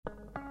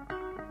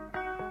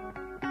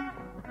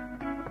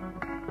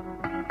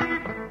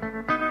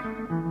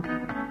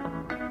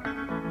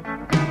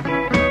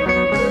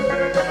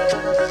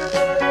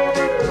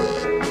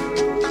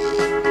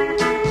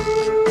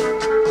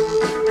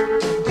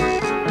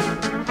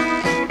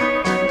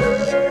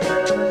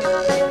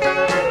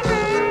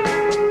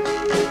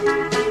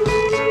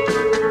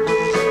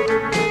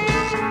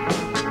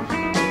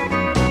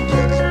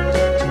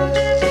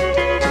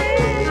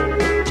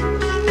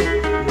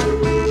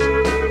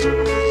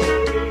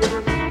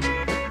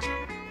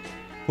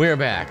We're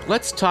back.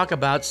 Let's talk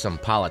about some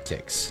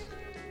politics.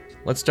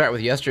 Let's start with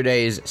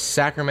yesterday's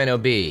Sacramento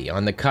Bee.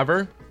 On the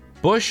cover,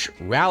 Bush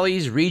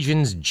rallies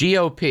region's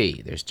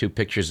GOP. There's two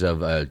pictures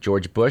of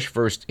George Bush,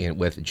 first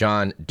with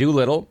John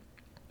Doolittle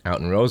out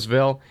in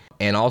Roseville,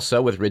 and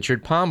also with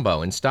Richard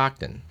Pombo in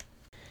Stockton.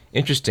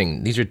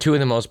 Interesting. These are two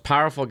of the most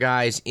powerful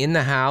guys in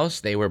the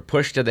House. They were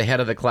pushed to the head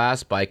of the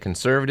class by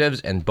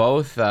conservatives, and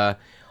both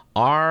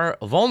are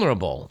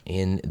vulnerable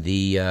in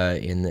the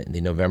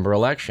November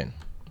election.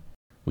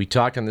 We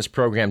talked on this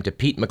program to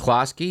Pete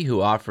McCloskey,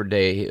 who offered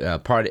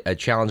a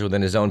challenge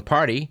within his own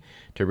party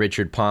to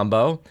Richard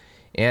Pombo.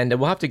 And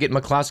we'll have to get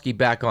McCloskey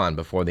back on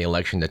before the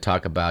election to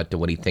talk about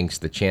what he thinks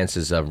the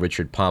chances of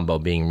Richard Pombo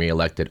being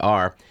reelected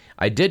are.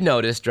 I did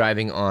notice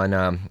driving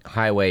on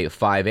Highway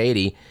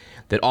 580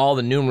 that all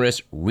the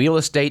numerous real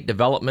estate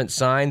development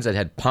signs that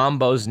had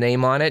Pombo's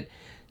name on it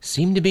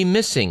seem to be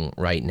missing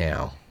right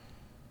now.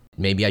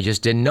 Maybe I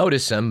just didn't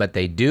notice them, but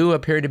they do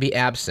appear to be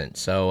absent.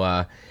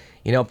 So,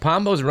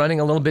 Pombo's running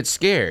a little bit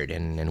scared,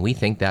 and we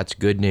think that's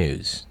good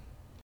news.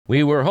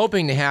 We were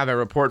hoping to have a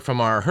report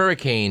from our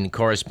hurricane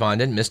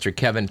correspondent, Mr.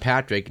 Kevin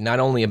Patrick, not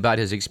only about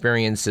his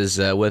experiences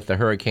with the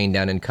hurricane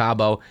down in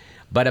Cabo,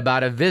 but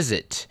about a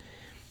visit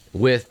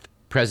with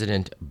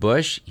President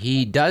Bush.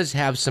 He does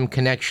have some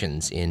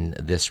connections in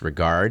this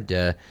regard,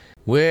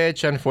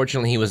 which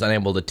unfortunately he was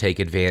unable to take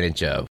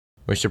advantage of.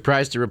 We're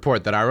surprised to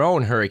report that our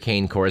own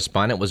hurricane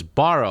correspondent was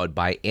borrowed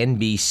by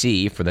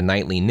NBC for the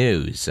nightly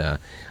news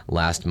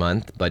last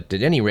month, but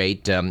at any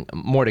rate,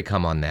 more to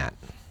come on that.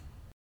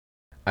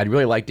 I'd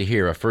really like to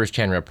hear a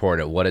first-hand report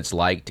of what it's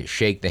like to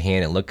shake the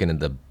hand and look into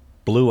the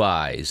blue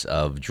eyes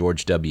of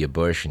George W.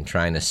 Bush and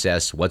try and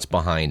assess what's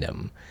behind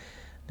him.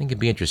 I think it'd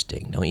be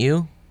interesting, don't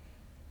you?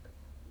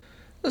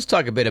 Let's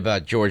talk a bit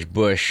about George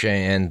Bush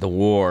and the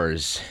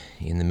wars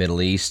in the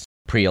Middle East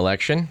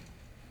pre-election.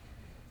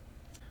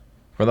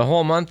 For the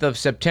whole month of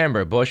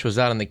September, Bush was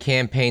out on the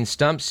campaign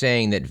stump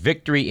saying that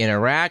victory in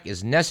Iraq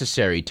is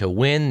necessary to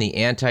win the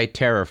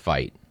anti-terror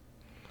fight.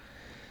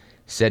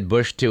 Said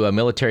Bush to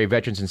military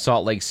veterans in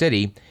Salt Lake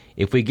City,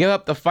 "If we give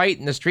up the fight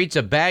in the streets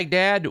of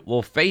Baghdad,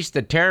 we'll face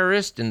the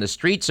terrorists in the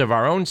streets of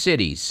our own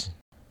cities."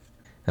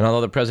 And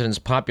although the president's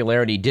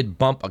popularity did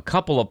bump a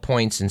couple of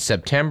points in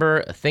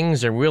September,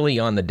 things are really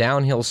on the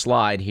downhill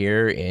slide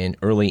here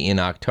early in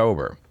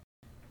October.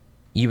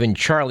 Even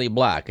Charlie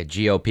Black, a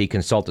GOP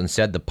consultant,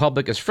 said the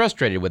public is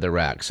frustrated with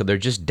Iraq, so they're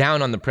just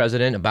down on the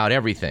president about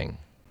everything,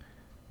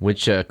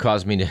 which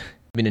caused me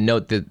to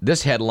note that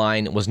this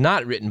headline was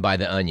not written by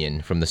The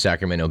Onion from the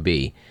Sacramento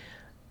Bee,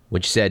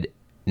 which said,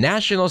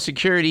 "National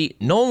security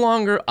no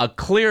longer a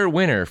clear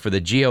winner for the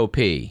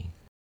GOP."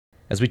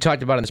 As we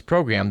talked about in this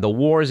program, the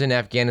wars in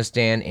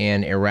Afghanistan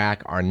and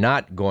Iraq are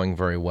not going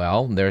very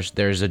well.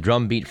 There's a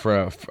drumbeat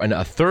for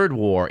a third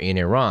war in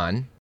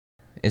Iran.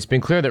 It's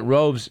been clear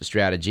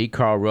that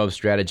Karl Rove's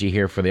strategy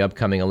here for the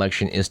upcoming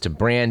election is to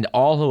brand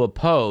all who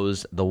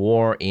oppose the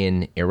war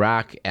in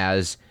Iraq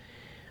as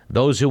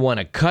those who want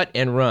to cut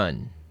and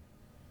run.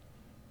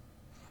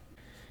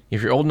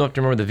 If you're old enough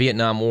to remember the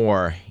Vietnam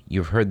War,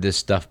 you've heard this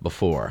stuff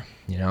before.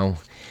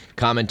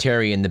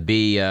 Commentary in the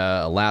Bee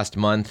last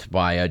month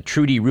by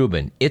Trudy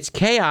Rubin. "It's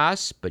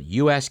chaos, but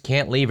U.S.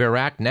 can't leave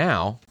Iraq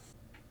now."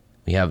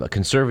 We have a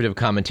conservative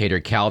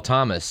commentator, Cal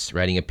Thomas,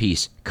 writing a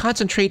piece,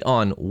 "Concentrate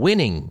on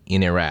winning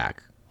in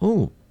Iraq."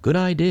 Oh, good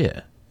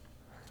idea.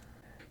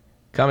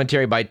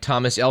 Commentary by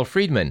Thomas L.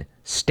 Friedman,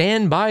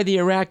 "Stand by the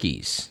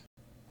Iraqis."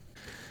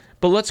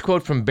 But let's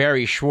quote from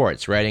Barry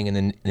Schwartz, writing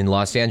in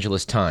Los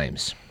Angeles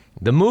Times.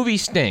 "The movie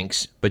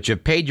stinks, but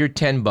you've paid your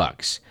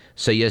 $10,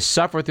 so you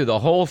suffer through the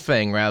whole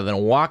thing rather than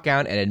walk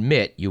out and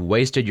admit you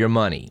wasted your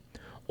money.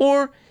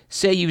 Or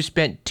say you've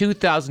spent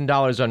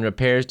 $2,000 on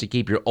repairs to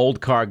keep your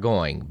old car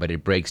going, but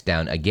it breaks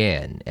down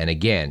again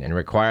and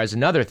requires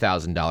another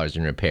 $1,000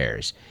 in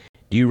repairs.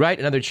 Do you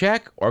write another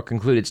check or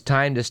conclude it's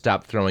time to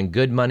stop throwing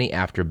good money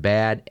after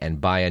bad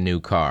and buy a new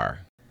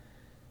car?"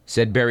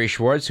 Said Barry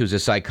Schwartz, who's a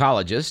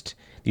psychologist,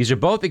 "These are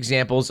both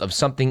examples of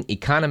something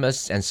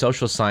economists and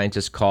social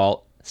scientists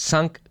call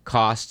sunk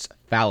costs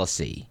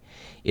fallacy.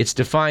 It's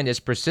defined as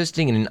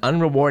persisting in an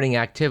unrewarding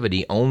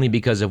activity only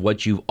because of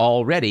what you've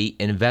already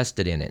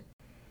invested in it.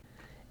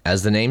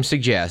 As the name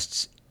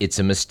suggests, it's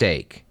a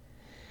mistake.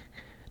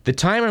 The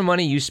time or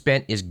money you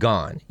spent is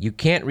gone. You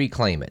can't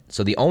reclaim it.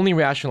 So the only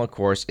rational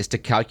course is to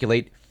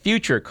calculate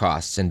future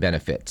costs and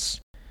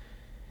benefits."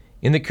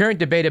 In the current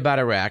debate about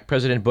Iraq,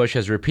 President Bush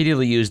has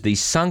repeatedly used the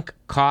sunk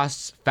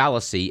costs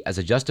fallacy as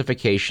a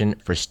justification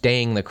for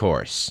staying the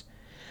course.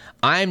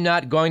 "I'm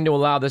not going to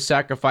allow the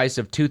sacrifice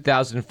of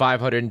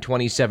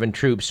 2,527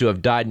 troops who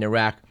have died in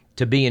Iraq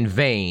to be in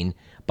vain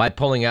by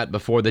pulling out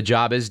before the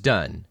job is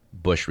done,"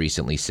 Bush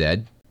recently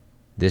said.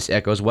 This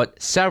echoes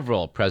what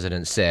several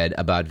presidents said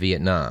about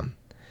Vietnam.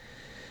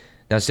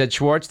 Now, said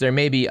Schwartz, there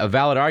may be a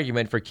valid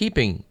argument for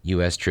keeping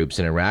U.S. troops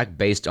in Iraq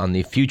based on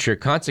the future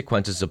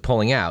consequences of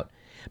pulling out,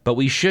 but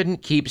we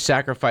shouldn't keep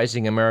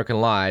sacrificing American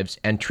lives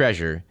and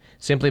treasure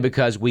simply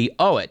because we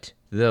owe it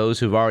to those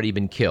who've already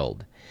been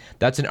killed.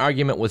 That's an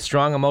argument with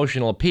strong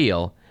emotional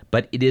appeal,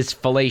 but it is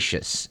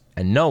fallacious,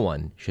 and no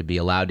one should be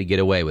allowed to get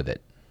away with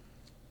it.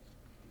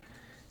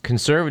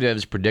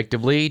 Conservatives,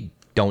 predictably,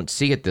 don't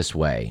see it this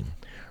way.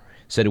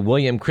 Said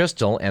William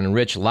Kristol and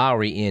Rich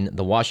Lowry in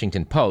The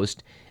Washington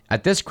Post,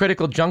 "At this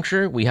critical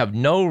juncture, we have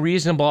no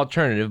reasonable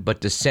alternative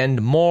but to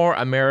send more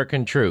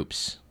American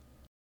troops."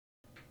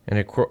 And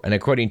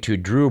according to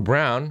Drew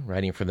Brown,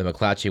 writing for the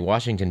McClatchy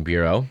Washington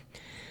Bureau,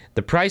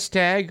 the price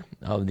tag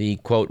of the,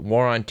 quote,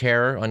 war on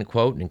terror,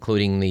 unquote,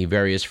 including the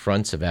various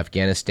fronts of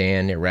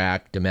Afghanistan,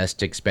 Iraq,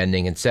 domestic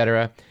spending,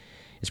 etc.,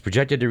 is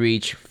projected to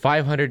reach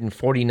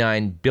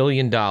 $549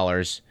 billion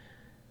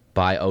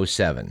by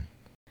 2007.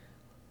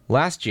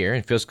 Last year,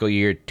 in fiscal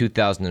year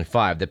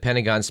 2005, the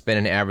Pentagon spent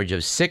an average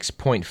of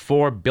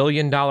 $6.4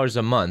 billion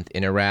a month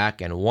in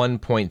Iraq and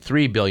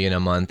 $1.3 billion a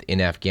month in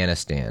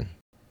Afghanistan.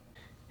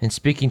 And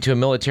speaking to a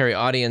military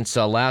audience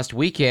last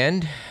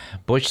weekend,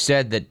 Bush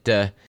said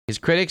that his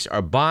critics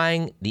are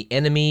buying the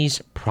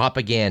enemy's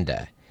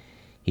propaganda.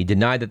 He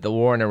denied that the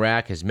war in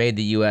Iraq has made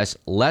the U.S.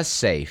 less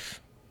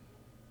safe,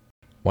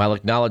 while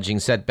acknowledging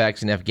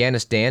setbacks in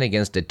Afghanistan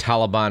against a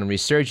Taliban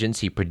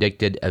resurgence. He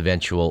predicted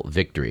eventual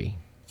victory.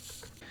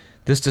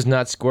 This does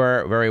not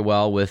square very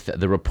well with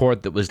the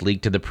report that was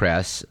leaked to the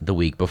press the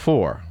week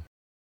before.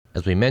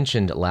 As we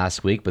mentioned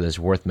last week, but it's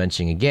worth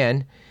mentioning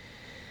again,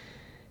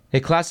 a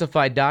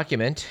classified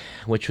document,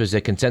 which was a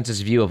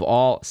consensus view of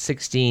all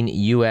 16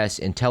 U.S.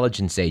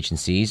 intelligence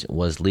agencies,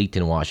 was leaked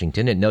in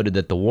Washington. It noted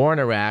that the war in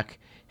Iraq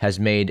has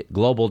made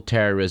global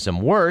terrorism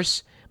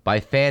worse by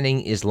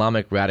fanning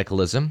Islamic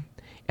radicalism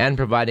and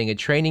providing a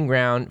training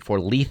ground for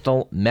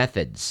lethal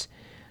methods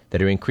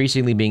that are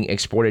increasingly being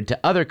exported to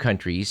other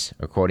countries,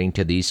 according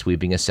to the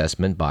sweeping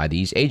assessment by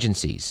these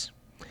agencies.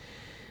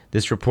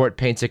 This report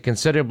paints a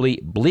considerably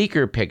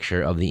bleaker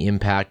picture of the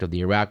impact of the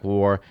Iraq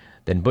War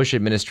than Bush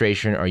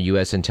administration or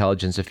U.S.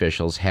 intelligence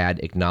officials had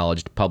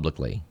acknowledged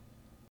publicly.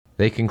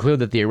 They conclude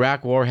that the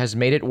Iraq War has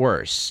made it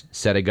worse,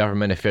 said a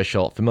government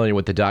official familiar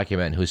with the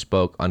document who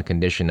spoke on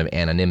condition of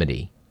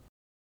anonymity.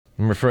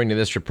 In referring to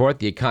this report,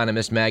 The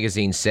Economist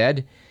magazine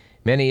said,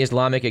 "Many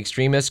Islamic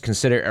extremists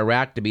consider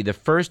Iraq to be the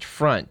first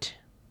front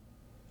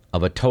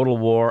of a total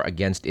war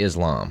against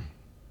Islam.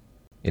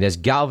 It has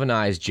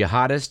galvanized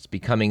jihadists,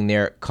 becoming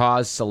their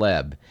cause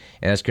célèbre,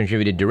 and has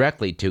contributed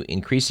directly to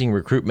increasing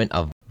recruitment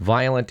of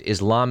violent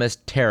Islamist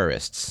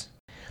terrorists.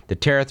 The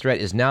terror threat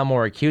is now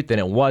more acute than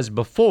it was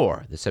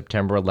before the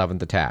September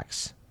 11th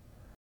attacks."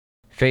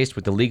 Faced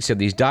with the leaks of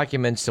these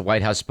documents, the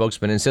White House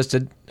spokesman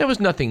insisted there was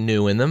nothing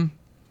new in them.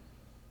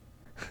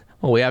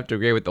 Well, we have to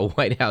agree with the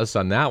White House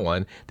on that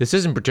one. This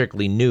isn't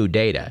particularly new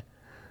data.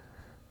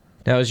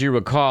 Now, as you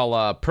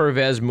recall,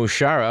 Pervez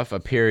Musharraf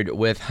appeared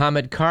with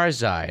Hamid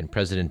Karzai and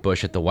President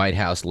Bush at the White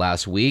House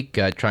last week,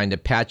 trying to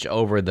patch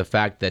over the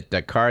fact that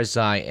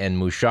Karzai and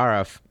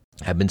Musharraf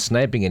have been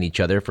sniping at each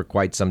other for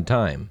quite some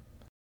time.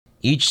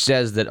 Each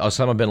says that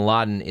Osama bin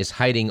Laden is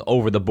hiding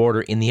over the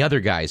border in the other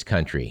guy's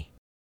country.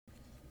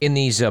 In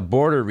these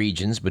border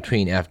regions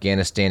between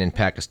Afghanistan and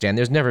Pakistan,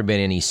 there's never been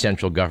any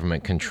central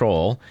government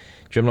control.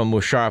 General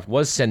Musharraf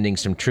was sending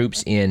some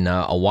troops in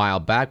a while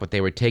back, but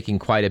they were taking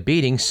quite a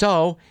beating,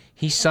 so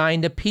he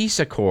signed a peace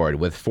accord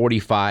with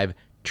 45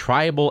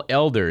 tribal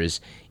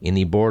elders in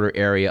the border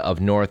area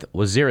of North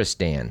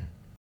Waziristan.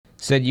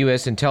 Said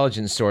U.S.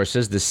 intelligence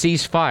sources, the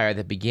ceasefire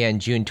that began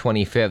June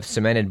 25th,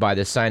 cemented by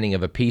the signing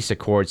of a peace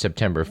accord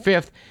September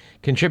 5th,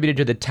 contributed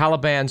to the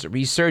Taliban's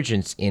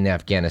resurgence in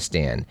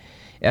Afghanistan.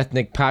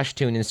 Ethnic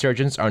Pashtun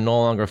insurgents are no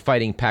longer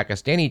fighting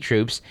Pakistani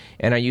troops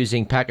and are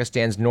using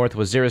Pakistan's North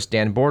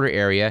Waziristan border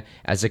area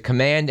as a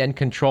command and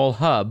control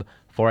hub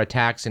for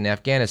attacks in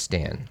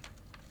Afghanistan.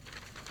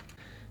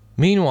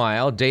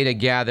 Meanwhile, data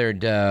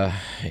gathered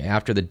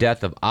after the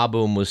death of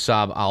Abu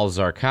Musab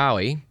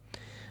al-Zarqawi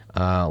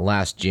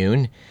last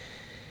June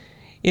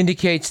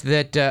indicates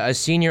that a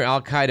senior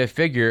al-Qaeda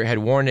figure had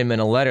warned him in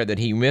a letter that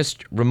he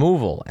risked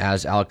removal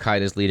as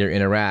al-Qaeda's leader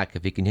in Iraq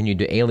if he continued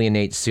to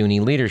alienate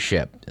Sunni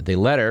leadership. The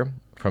letter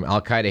from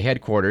al-Qaeda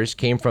headquarters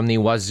came from the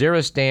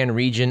Waziristan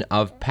region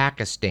of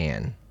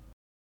Pakistan.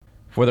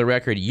 For the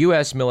record,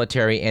 U.S.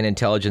 military and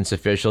intelligence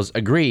officials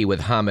agree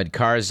with Hamid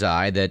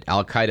Karzai that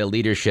al-Qaeda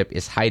leadership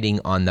is hiding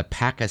on the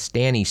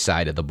Pakistani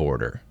side of the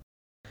border.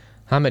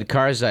 Hamid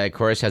Karzai, of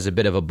course, has a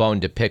bit of a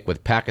bone to pick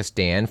with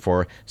Pakistan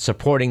for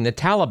supporting the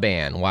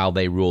Taliban while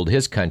they ruled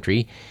his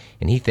country,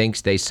 and he thinks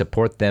they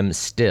support them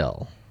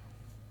still.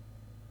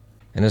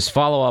 And as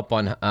follow-up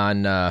on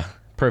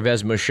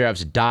Pervez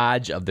Musharraf's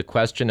dodge of the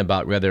question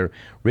about whether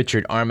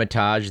Richard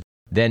Armitage,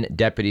 then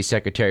Deputy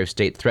Secretary of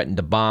State, threatened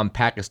to bomb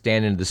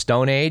Pakistan into the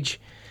Stone Age,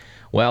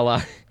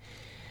 well,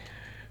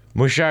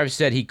 Musharraf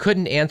said he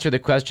couldn't answer the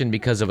question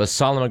because of a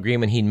solemn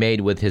agreement he'd made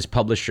with his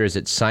publishers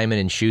at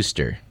Simon &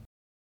 Schuster.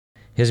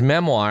 His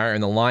memoir, In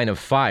the Line of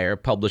Fire,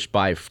 published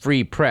by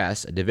Free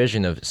Press, a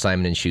division of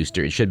Simon &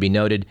 Schuster, it should be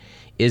noted,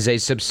 is a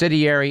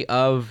subsidiary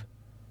of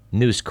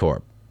News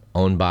Corp,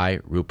 owned by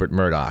Rupert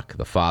Murdoch,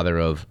 the father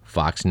of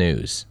Fox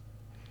News.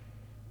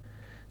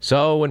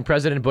 So when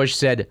President Bush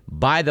said,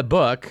 buy the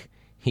book,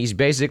 he's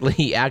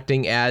basically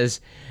acting as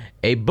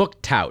a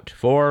book tout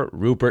for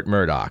Rupert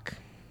Murdoch.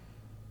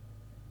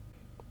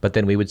 But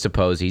then we would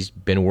suppose he's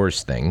been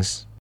worse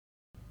things.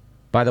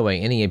 By the way,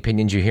 any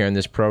opinions you hear in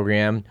this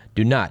program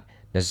do not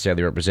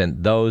necessarily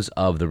represent those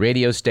of the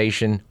radio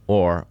station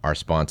or our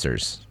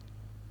sponsors.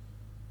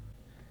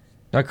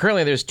 Now,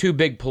 currently there's two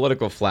big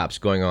political flaps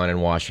going on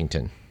in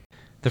Washington.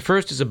 The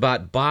first is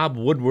about Bob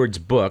Woodward's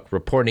book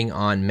reporting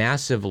on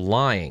massive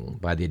lying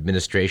by the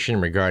administration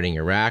regarding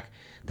Iraq.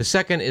 The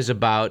second is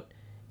about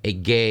a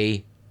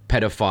gay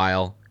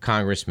pedophile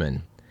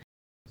congressman.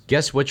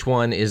 Guess which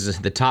one is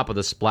the top of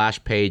the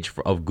splash page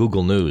of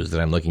Google News that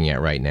I'm looking at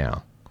right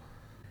now?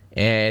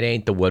 It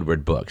ain't the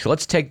Woodward book. So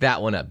let's take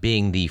that one up,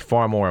 being the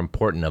far more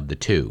important of the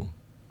two.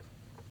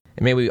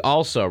 And may we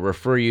also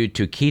refer you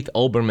to Keith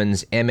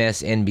Olbermann's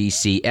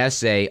MSNBC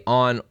essay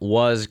on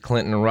Was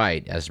Clinton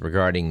Right, as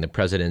regarding the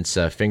president's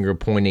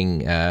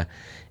finger-pointing,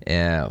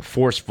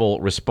 forceful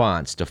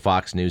response to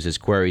Fox News'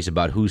 queries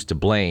about who's to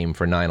blame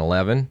for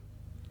 9/11.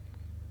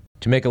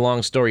 To make a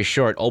long story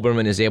short,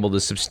 Olbermann is able to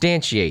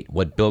substantiate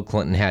what Bill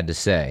Clinton had to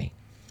say.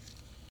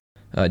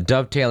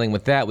 Dovetailing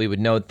with that, we would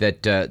note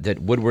that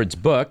Woodward's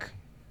book,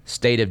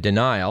 State of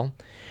Denial,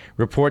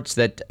 reports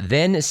that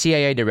then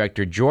CIA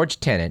Director George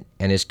Tenet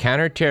and his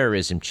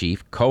counterterrorism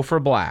chief,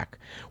 Cofer Black,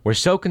 were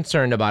so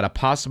concerned about a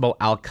possible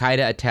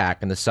al-Qaeda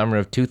attack in the summer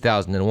of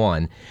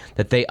 2001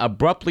 that they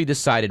abruptly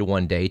decided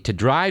one day to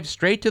drive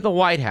straight to the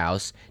White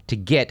House to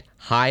get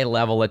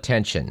high-level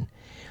attention.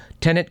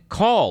 Tenet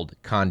called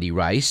Condi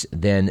Rice,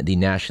 then the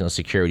National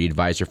Security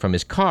Advisor, from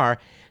his car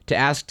to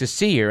ask to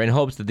see her in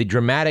hopes that the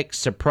dramatic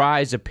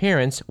surprise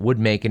appearance would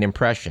make an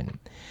impression.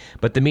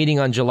 But the meeting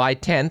on July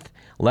 10th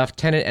left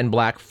Tenet and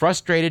Black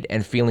frustrated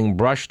and feeling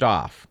brushed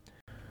off.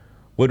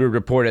 Woodward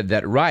reported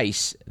that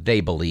Rice,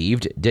 they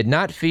believed, did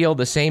not feel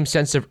the same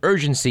sense of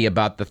urgency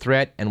about the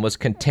threat and was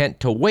content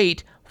to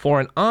wait for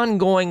an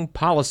ongoing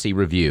policy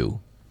review.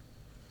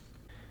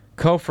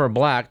 Cofer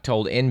Black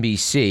told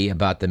NBC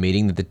about the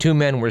meeting that the two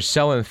men were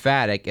so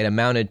emphatic it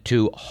amounted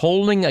to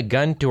holding a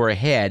gun to her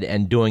head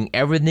and doing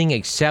everything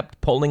except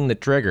pulling the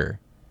trigger.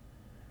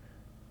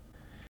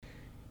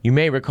 You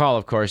may recall,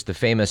 of course, the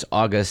famous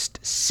August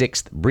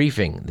 6th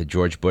briefing that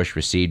George Bush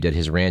received at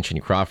his ranch in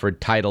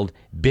Crawford, titled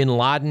Bin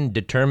Laden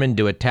Determined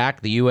to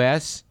Attack the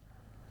U.S.?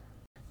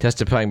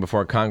 Testifying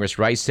before Congress,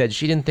 Rice said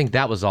she didn't think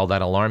that was all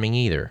that alarming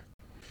either.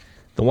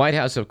 The White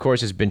House, of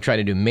course, has been trying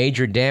to do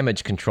major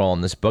damage control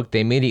in this book. They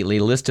immediately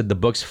listed the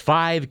book's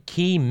 5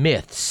 key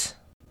myths,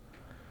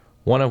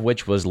 one of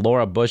which was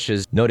Laura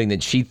Bush's noting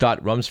that she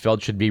thought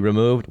Rumsfeld should be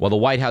removed. Well, the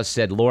White House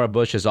said Laura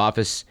Bush's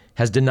office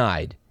has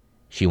denied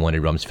she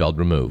wanted Rumsfeld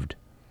removed.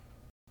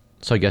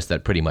 So I guess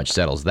that pretty much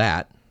settles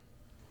that.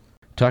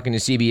 Talking to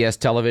CBS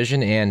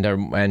Television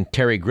and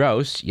Terry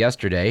Gross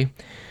yesterday,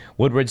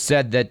 Woodward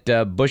said that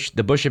the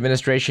Bush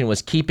administration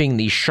was keeping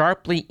the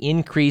sharply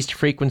increased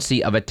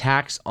frequency of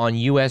attacks on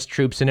U.S.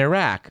 troops in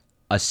Iraq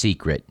a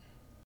secret.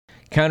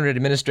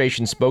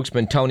 Counter-administration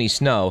spokesman Tony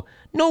Snow,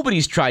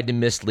 nobody's tried to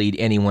mislead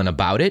anyone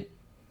about it.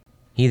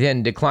 He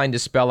then declined to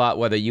spell out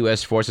whether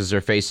U.S. forces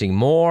are facing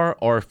more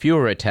or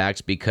fewer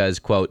attacks because,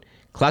 quote,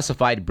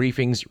 classified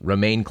briefings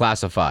remain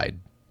classified.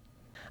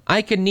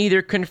 I can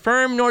neither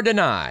confirm nor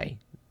deny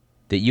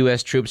that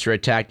U.S. troops are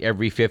attacked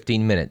every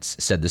 15 minutes,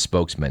 said the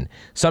spokesman.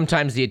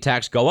 Sometimes the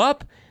attacks go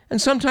up, and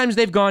sometimes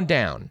they've gone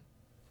down.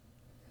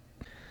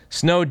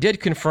 Snow did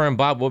confirm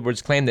Bob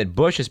Woodward's claim that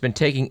Bush has been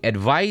taking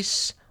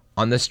advice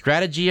on the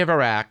strategy of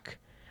Iraq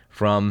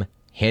from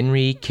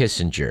Henry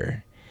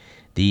Kissinger,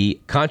 the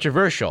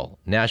controversial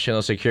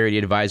National Security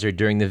Advisor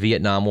during the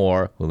Vietnam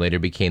War, who later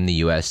became the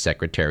U.S.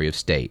 Secretary of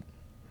State.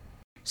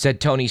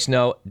 Said Tony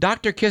Snow,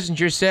 Dr.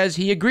 Kissinger says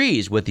he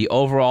agrees with the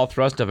overall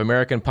thrust of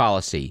American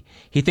policy.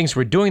 He thinks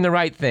we're doing the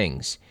right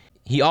things.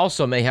 He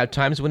also may have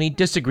times when he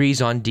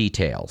disagrees on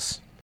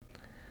details.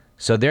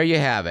 So there you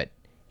have it.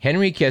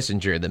 Henry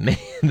Kissinger,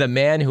 the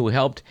man who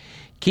helped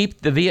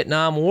keep the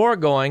Vietnam War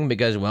going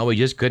because, well, we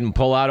just couldn't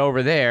pull out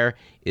over there,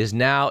 is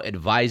now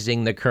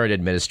advising the current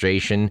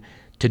administration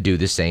to do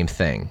the same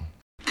thing.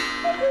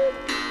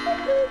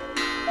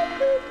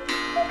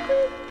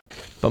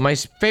 But my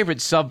favorite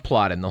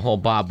subplot in the whole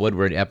Bob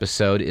Woodward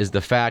episode is the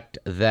fact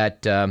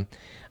that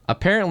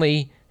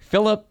apparently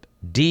Philip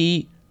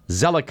D.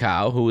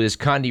 Zelikow, who is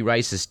Condi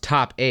Rice's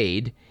top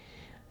aide,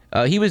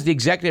 he was the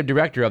executive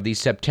director of the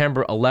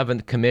September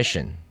 11th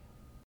Commission.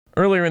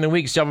 Earlier in the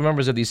week, several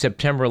members of the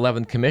September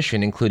 11th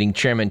Commission, including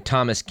Chairman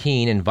Thomas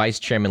Keane and Vice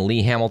Chairman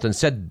Lee Hamilton,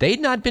 said they'd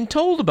not been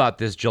told about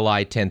this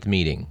July 10th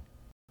meeting.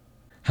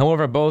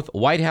 However, both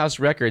White House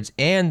records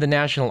and the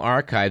National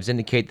Archives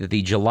indicate that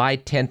the July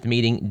 10th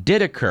meeting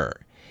did occur.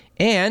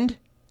 And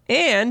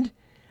an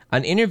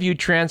interview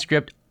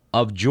transcript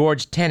of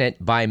George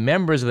Tenet by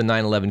members of the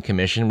 9/11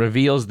 Commission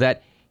reveals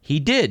that he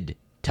did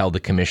tell the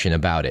commission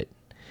about it.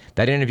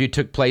 That interview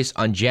took place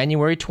on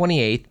January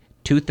 28,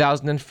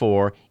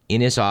 2004,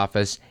 in his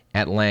office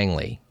at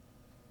Langley.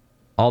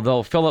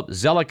 Although Philip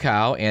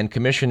Zelikow and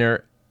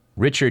Commissioner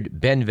Richard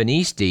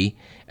Benveniste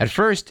at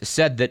first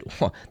said that,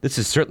 well, this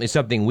is certainly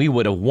something we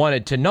would have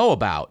wanted to know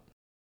about.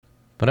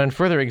 But on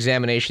further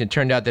examination, it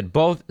turned out that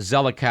both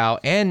Zelikow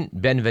and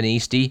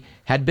Benveniste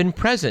had been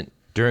present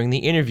during the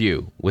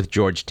interview with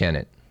George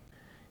Tenet.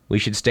 We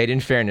should state in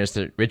fairness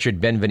that Richard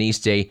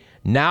Benveniste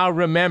now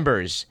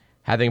remembers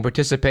having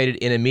participated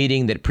in a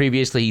meeting that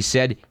previously he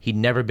said he'd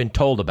never been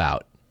told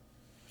about.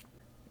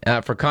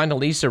 For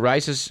Condoleezza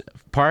Rice's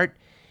part,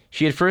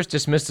 she had first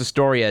dismissed the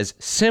story as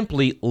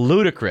simply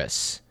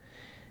ludicrous.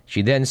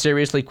 She then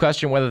seriously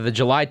questioned whether the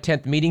July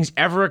 10th meetings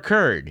ever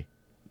occurred,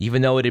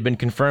 even though it had been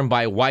confirmed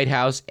by White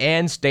House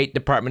and State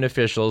Department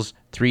officials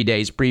 3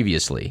 days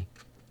previously.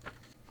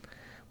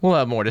 We'll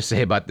have more to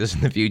say about this in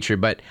the future,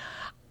 but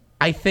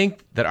I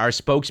think that our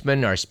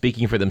spokesmen are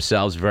speaking for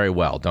themselves very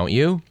well, don't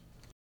you?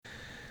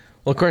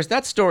 Well, of course,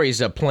 that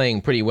story's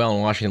playing pretty well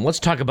in Washington. Let's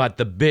talk about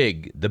the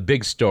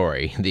big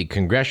story, the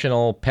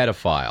congressional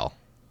pedophile.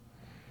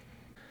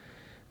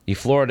 The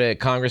Florida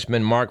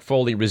Congressman Mark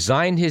Foley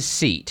resigned his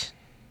seat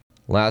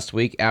last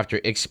week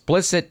after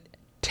explicit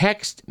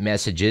text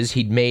messages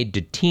he'd made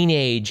to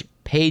teenage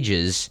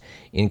pages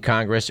in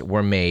Congress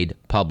were made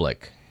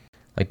public.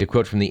 I'd like to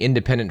quote from the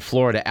Independent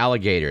Florida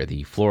Alligator,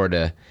 the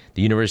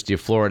University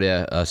of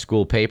Florida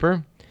school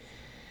paper.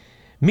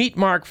 Meet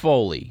Mark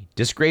Foley,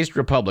 disgraced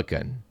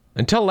Republican.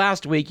 Until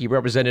last week, he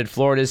represented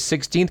Florida's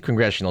 16th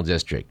congressional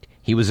district.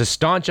 He was a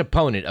staunch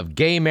opponent of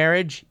gay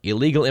marriage,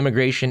 illegal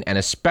immigration, and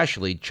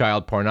especially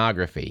child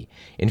pornography.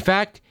 In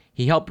fact,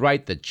 he helped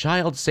write the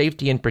Child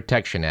Safety and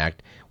Protection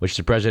Act, which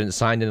the president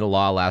signed into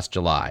law last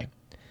July.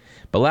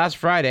 But last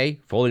Friday,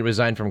 Foley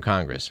resigned from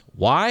Congress.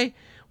 Why?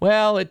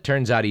 Well, it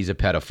turns out he's a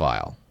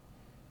pedophile.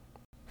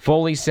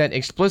 Foley sent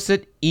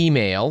explicit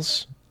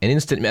emails and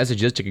instant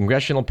messages to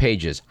congressional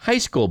pages, high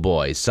school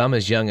boys, some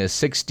as young as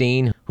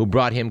 16, who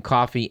brought him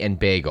coffee and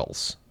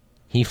bagels.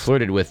 He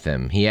flirted with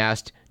them. He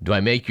asked, "Do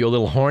I make you a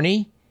little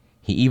horny?"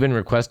 He even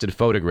requested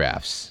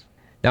photographs.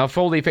 Now,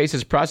 Foley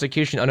faces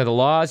prosecution under the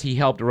laws he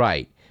helped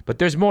write. But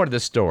there's more to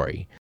the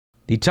story.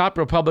 The top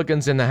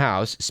Republicans in the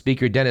House,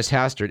 Speaker Dennis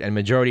Hastert and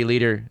Majority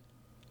Leader,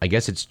 I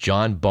guess it's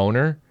John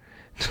Boehner,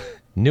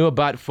 knew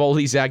about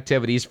Foley's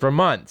activities for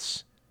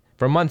months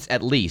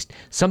at least,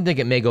 something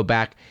that may go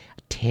back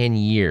 10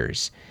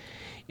 years.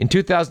 In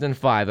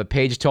 2005, a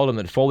page told him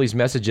that Foley's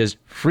messages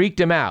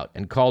freaked him out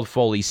and called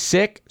Foley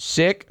sick,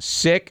 sick,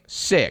 sick,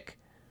 sick.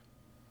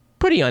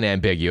 Pretty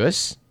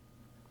unambiguous.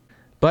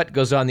 But,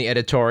 goes on the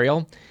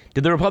editorial,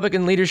 did the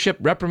Republican leadership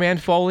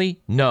reprimand Foley?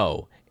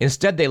 No.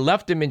 Instead, they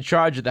left him in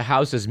charge of the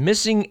House's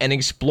Missing and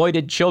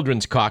Exploited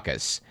Children's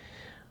Caucus.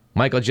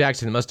 Michael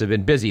Jackson must have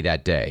been busy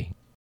that day.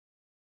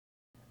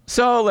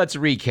 So let's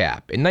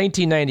recap. In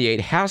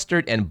 1998,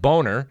 Hastert and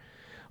Boehner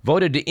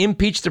voted to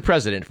impeach the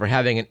president for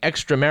having an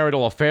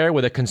extramarital affair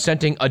with a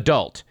consenting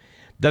adult.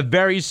 The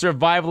very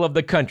survival of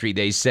the country,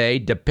 they say,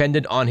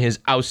 depended on his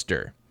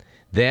ouster.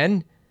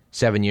 Then,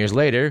 7 years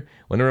later,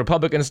 when a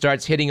Republican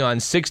starts hitting on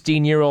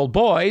 16-year-old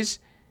boys,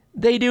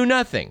 they do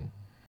nothing.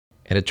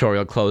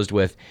 Editorial closed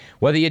with,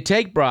 whether you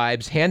take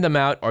bribes, hand them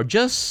out, or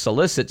just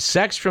solicit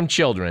sex from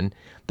children,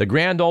 the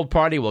grand old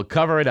party will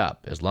cover it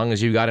up, as long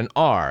as you got an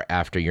R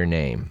after your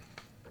name.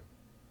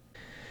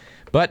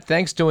 But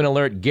thanks to an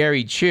alert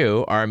Gary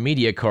Chu, our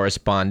media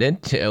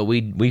correspondent,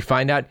 we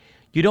find out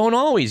you don't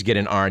always get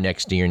an R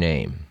next to your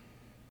name.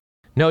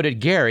 Noted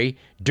Gary,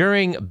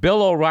 during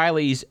Bill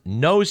O'Reilly's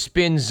No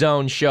Spin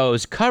Zone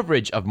show's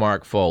coverage of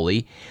Mark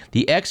Foley,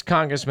 the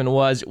ex-congressman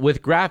was,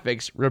 with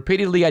graphics,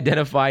 repeatedly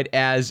identified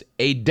as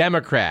a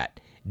Democrat.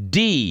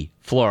 D.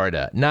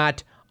 Florida,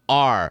 not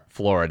R.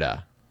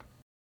 Florida.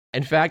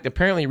 In fact,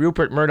 apparently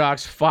Rupert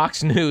Murdoch's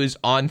Fox News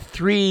on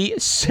 3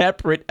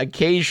 separate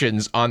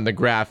occasions on the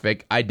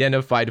graphic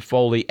identified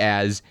Foley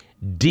as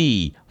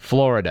D.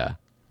 Florida.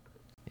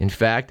 In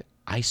fact,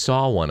 I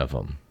saw one of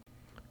them,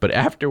 but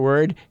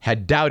afterward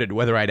had doubted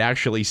whether I'd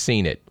actually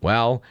seen it.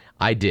 Well,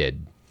 I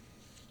did.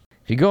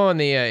 If you go on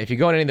any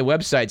of the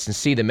websites and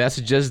see the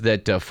messages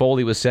that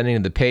Foley was sending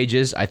to the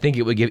pages, I think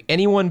it would give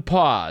anyone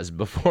pause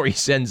before he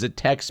sends a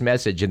text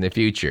message in the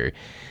future.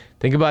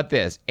 Think about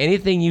this.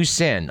 Anything you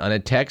send on a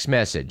text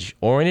message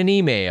or in an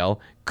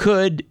email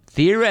could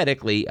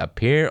theoretically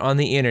appear on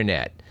the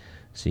internet,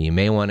 so you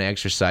may want to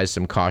exercise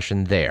some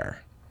caution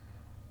there.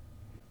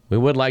 We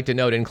would like to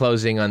note in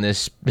closing on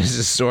this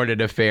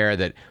sordid affair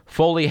that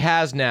Foley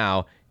has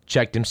now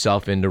checked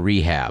himself into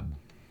rehab.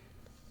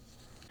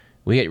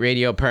 We at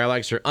Radio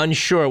Parallax are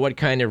unsure what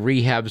kind of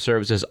rehab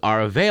services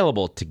are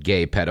available to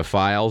gay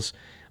pedophiles,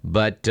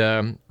 but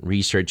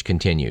research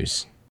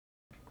continues.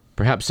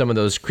 Perhaps some of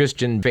those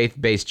Christian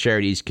faith-based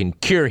charities can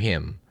cure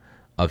him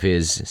of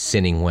his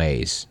sinning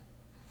ways.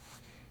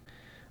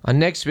 On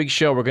next week's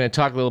show, we're going to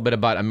talk a little bit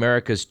about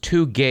America's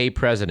 2 gay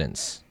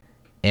presidents.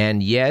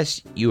 And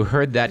yes, you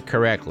heard that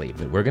correctly,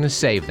 but we're going to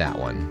save that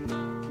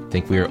one. I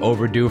think we are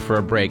overdue for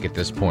a break at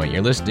this point.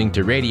 You're listening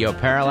to Radio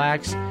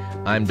Parallax.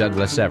 I'm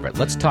Douglas Everett.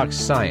 Let's talk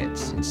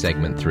science in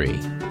segment 3.